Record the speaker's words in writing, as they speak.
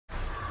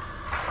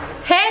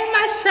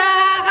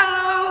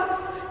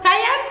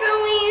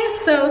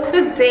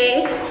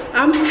today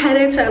I'm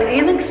headed to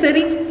Atlantic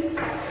City.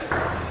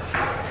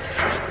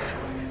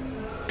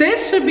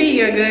 This should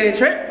be a good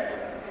trip.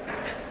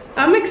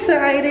 I'm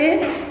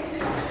excited.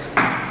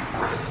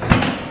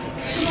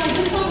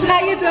 How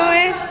you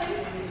doing?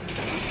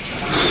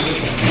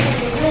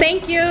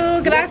 Thank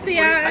you,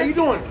 gracias. How you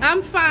doing?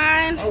 I'm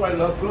fine. All right,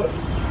 love, good.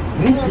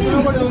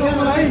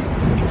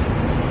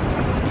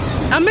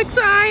 I'm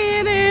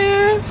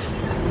excited.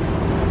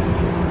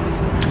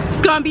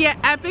 It's gonna be an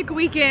epic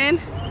weekend.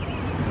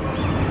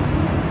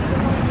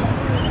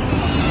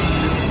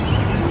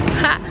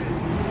 Ha.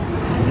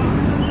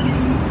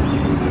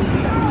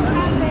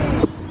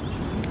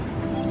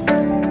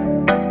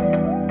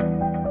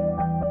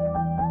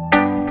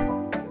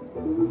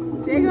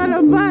 There go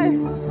the bus.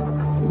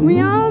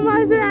 We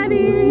almost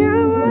ready. We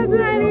almost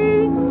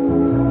ready.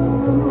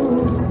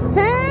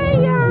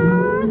 Hey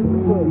y'all.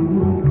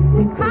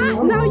 Hi.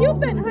 No, you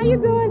been. How you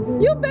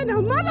doing? You been a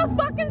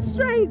motherfucking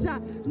stranger.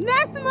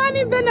 Next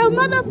Money been a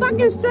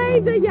motherfucking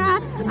stranger,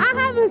 y'all. I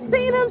haven't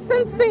seen him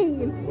since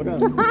seen. What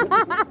up?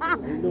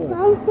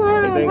 I'm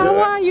fine. How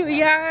are you,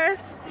 yes?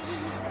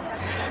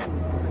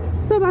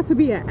 It's about to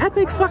be an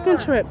epic fucking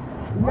trip.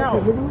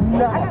 No.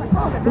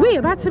 We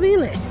about to be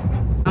lit.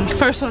 I'm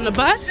first on the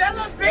bus.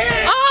 Shella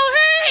Bandz. Oh,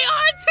 hey,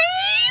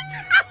 Ortiz!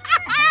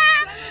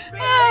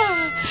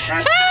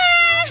 Hey!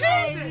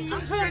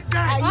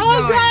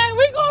 Oh, God,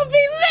 we gonna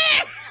be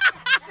lit!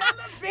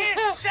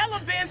 Shella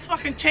Bandz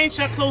fucking changed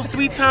her clothes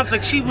 3 times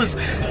like she was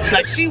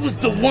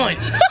the one.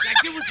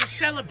 Like it was a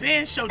Shella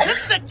Bandz show. This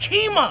is a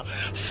Kima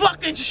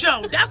fucking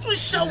show. That's what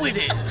show it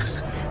is.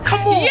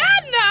 Come on.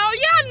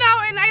 Y'all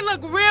know, and I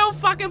look real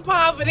fucking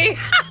poverty.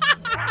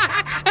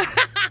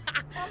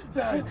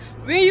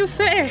 Where you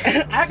sitting?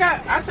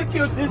 I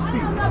secured this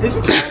seat. This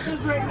chair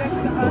is right next to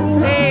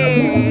us.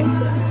 Hey.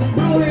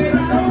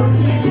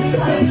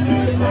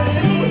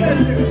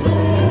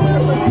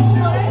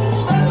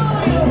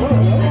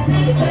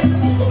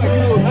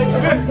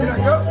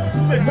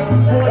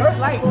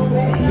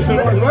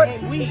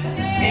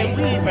 And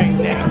we right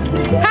now.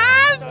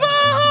 Hi,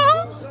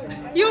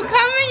 boo! You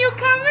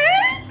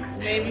coming?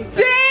 Maybe so.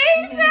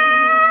 Deja!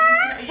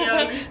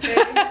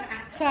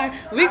 Sorry,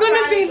 we're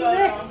gonna be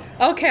lit.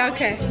 Okay.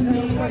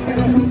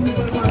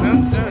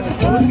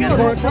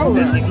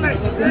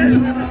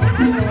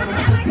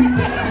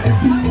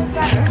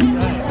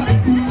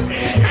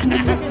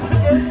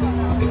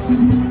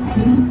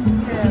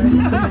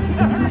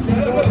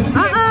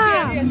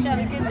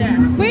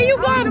 Where you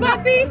going,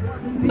 Buffy?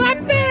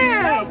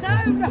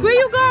 Where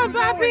you going,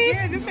 Buffy?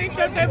 Yeah, this ain't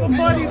your type of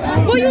party.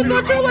 Where you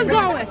thought you was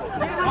going?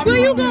 Where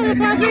you going,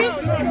 Buffy?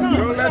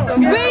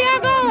 Where y'all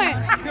going?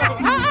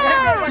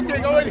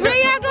 Where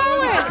y'all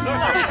going?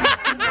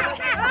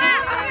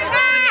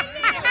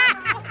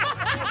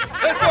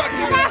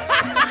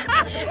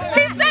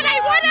 He said they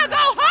wanna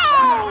go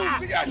home.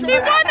 He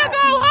wanna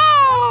go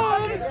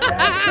home.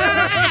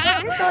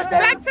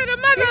 Back to the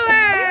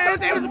motherland. He thought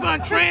they was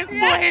gonna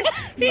transport his.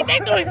 He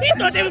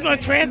thought they was gonna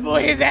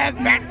transport his ass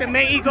back to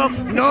Mexico.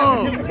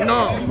 No,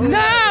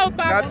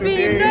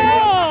 papi,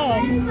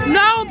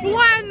 no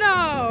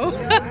bueno.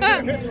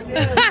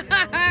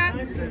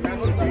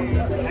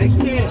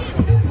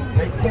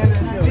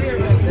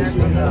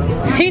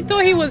 He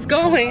thought he was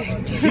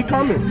going. He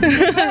coming.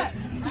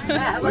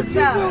 What's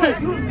up?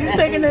 You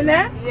taking a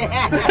nap?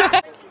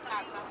 Yeah.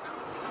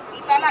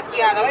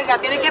 Ella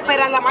tiene que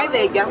esperar la madre de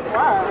ella.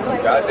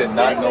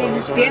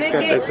 Tiene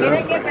que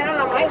esperar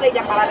la madre de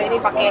ella para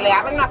venir, para que le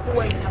abran la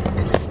puerta.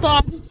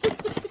 Stop.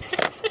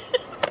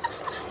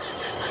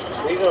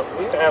 We gonna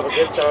have a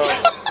good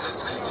time.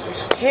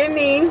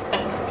 Henny.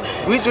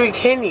 We drink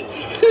Henny.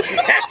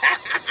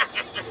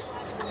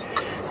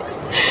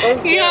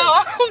 Yo,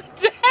 I'm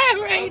dead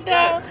right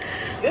now.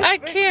 I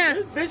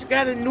can't. This bitch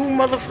got a new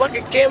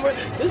motherfucking camera.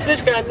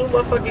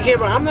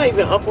 I'm not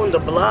even up on the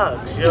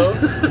blogs, yo.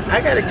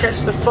 I gotta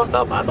catch the fuck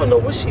up. I don't know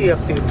what she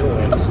up there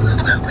doing.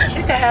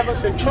 She could have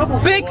us in trouble.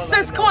 Big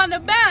sis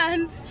Culinary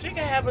Arts. She could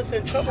have us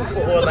in trouble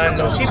for all I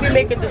know. She be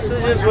making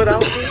decisions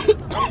without me.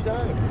 I'm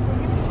done.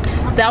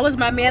 That was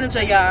my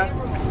manager, y'all.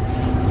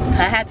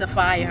 I had to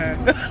fire her.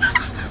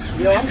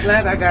 Yo, I'm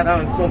glad I got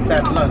out and smoked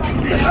that blunt.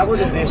 I would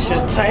have been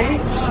shit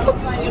tight.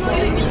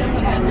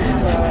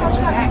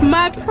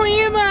 My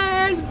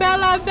primas,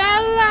 Bella.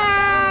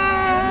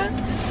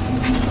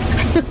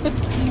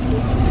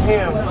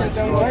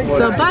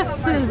 The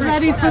bus is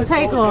ready for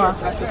takeoff.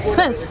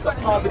 Sis.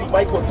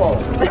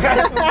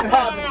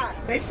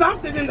 They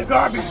found it in the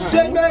garbage.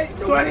 Shit, mate.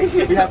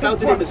 We have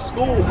found it in the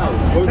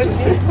schoolhouse. This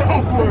shit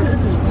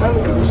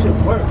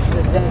works.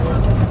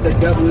 The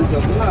devil is a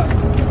block.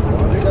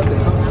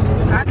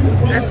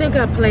 I think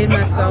I played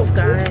myself,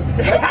 guys.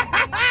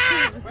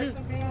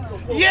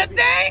 You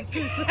think?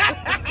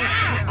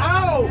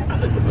 Ow!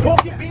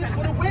 Pork your beans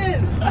for the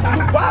win.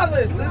 You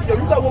violence. Yo,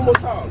 you got one more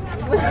time.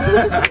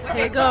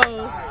 Here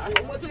goes.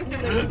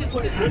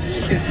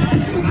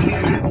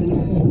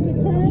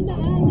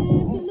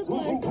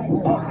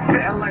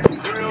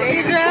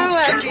 Deja.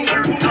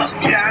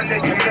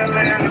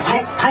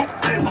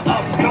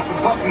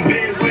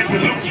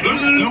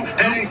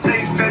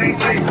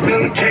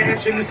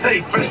 me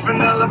safe. Fresh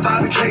vanilla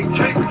by the case.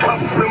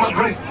 Coffee with my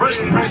grace. Fresh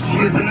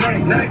is the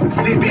name.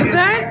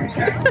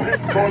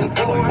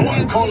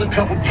 Call a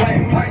couple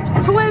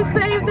planes. Twins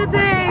save the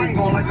day.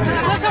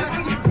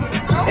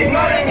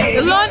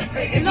 Lord,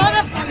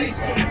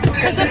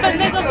 cause if a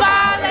nigga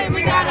violate,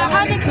 we got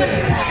 100 quid.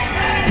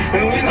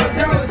 And we go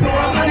 0 to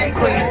 100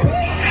 quid.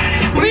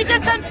 We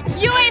just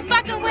you ain't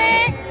fucking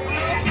with.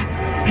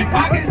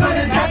 Pockets on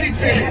the chubby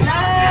chick.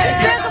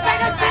 Still can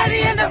make a fatty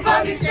in the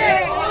bummy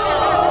shit.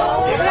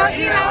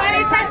 Lucky now when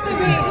they texting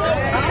me.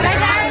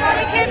 Like I ain't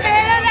gonna keep it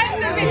next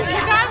to me.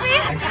 You got me?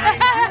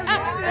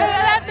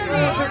 Left of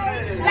me.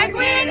 Like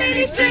we ain't in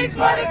these streets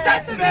for the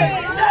sesame.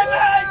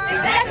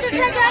 That's the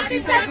check out she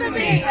texting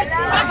me.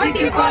 Why she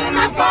keep calling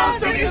my phone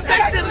so you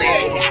sexually?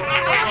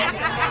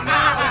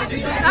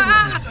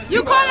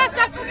 You call her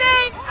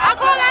Stephanie, I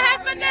call her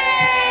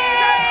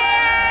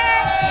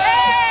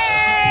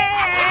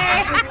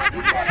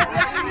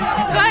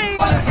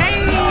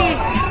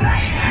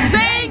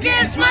They ain't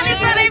getting money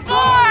so they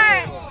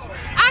bored.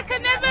 I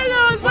could never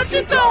lose what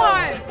you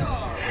thought.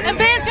 The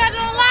band's got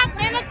no lock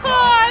and of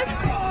course.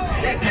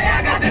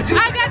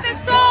 I got the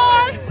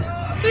sauce.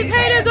 These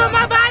haters on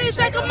my body,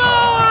 shake them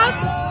off.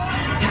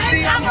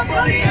 Maybe I'm a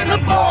bully in the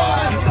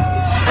boss.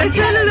 I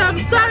tell them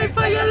I'm sorry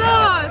for your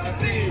loss.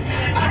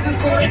 I just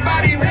call your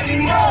body really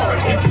more.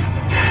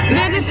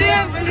 Then this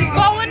shit really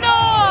going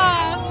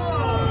on.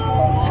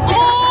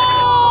 Ooh.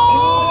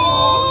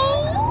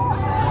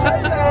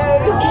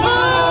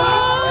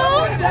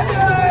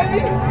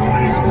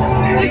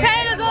 These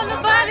haters on the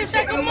body,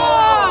 shake them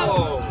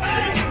off.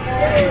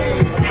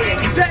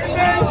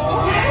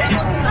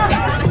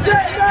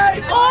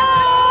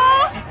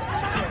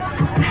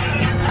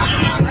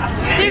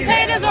 These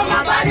haters on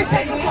my body,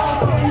 shake them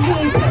off.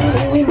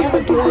 We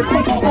never do it.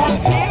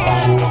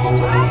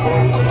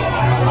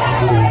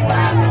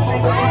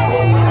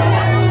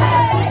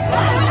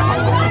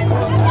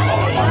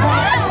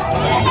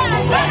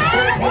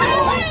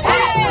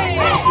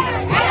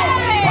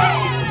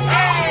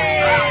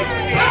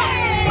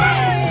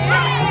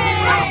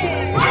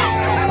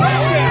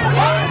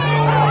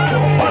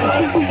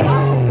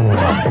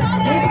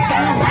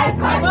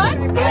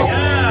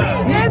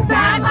 Yes,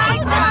 I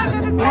like cars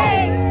in the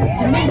day.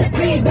 To make the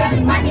breeze,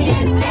 burning money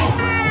and flame.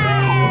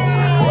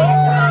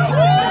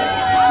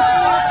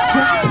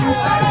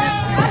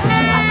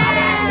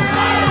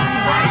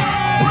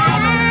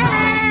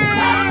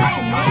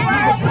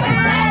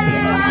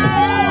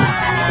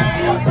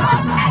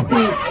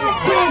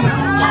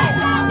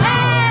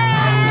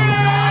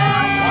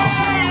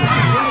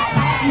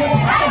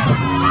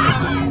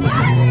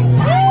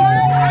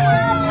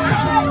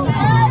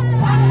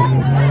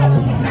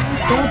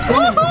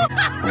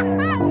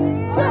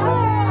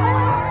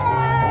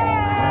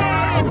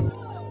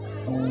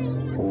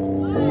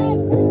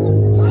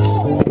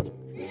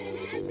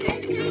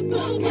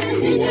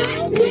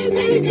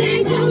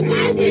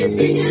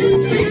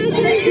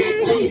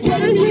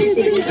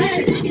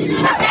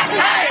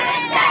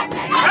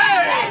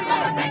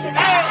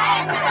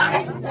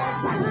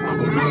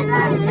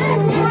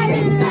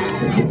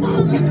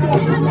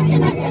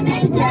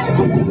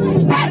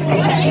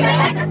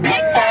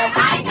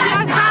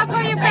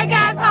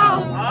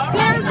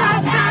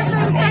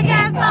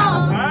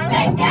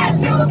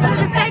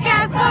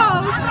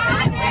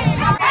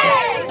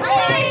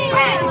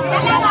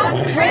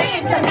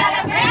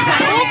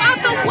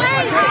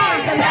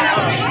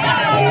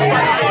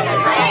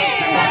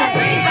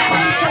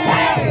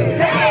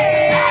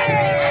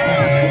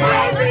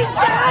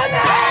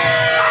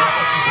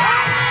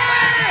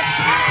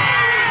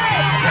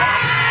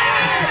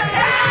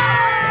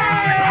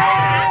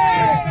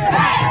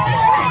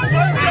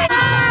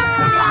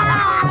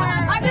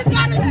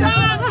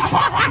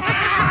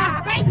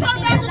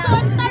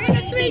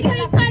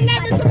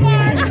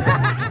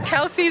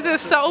 Kelsey's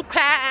is so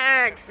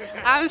packed.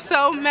 I'm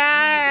so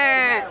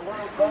mad.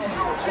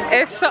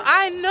 It's so,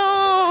 I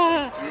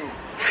know.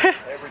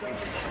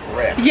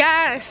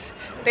 Yes.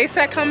 They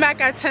said come back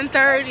at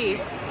 10:30. He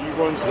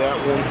runs that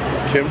one.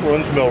 Kim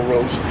runs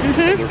Melrose.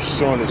 And their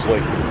son is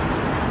like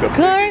the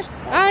biggest.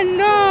 I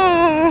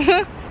know.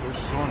 Their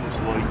son is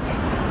like,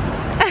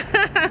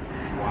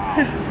 wow.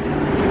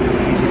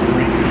 He's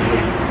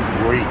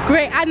great.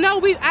 Great. I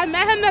know. I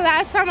met him the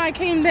last time I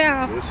came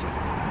down. Listen,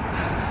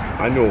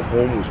 I know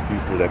homeless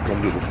people that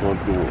come to the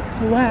front door.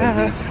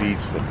 Wow. And he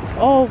feeds them.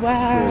 Oh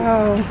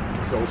wow. So,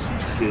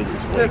 Kelsey's kid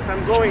is like,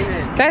 I'm going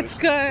in. That's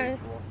good.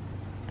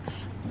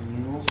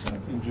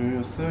 Enjoy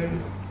your stay.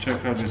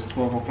 Check out this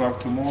 12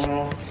 o'clock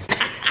tomorrow.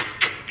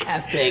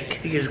 Epic.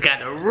 He's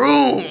got a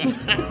room.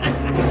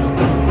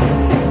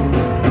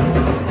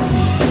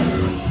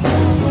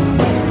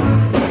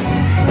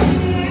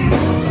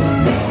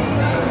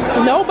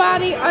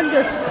 Nobody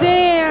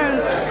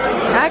understands.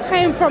 I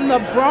came from the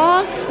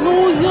Bronx,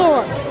 New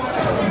York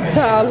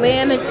to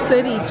Atlantic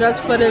City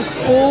just for this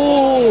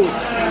food.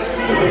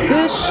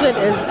 This shit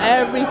is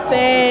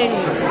everything.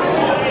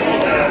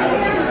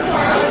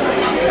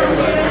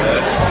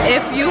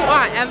 If you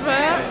are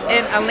ever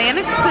in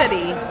Atlantic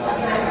City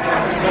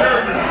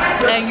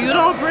and you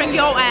don't bring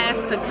your ass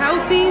to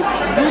Kelsey's,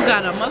 you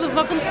got a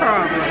motherfucking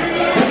problem.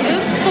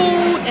 This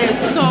food is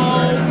so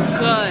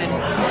good.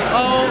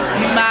 Oh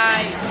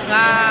my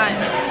God.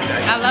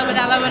 I love it,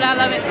 I love it, I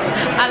love it.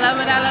 I love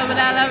it, I love it,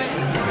 I love it.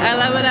 I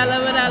love it, I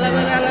love it, I love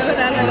it, I love it,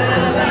 I love it, I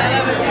love it,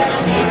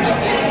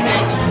 I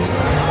love it.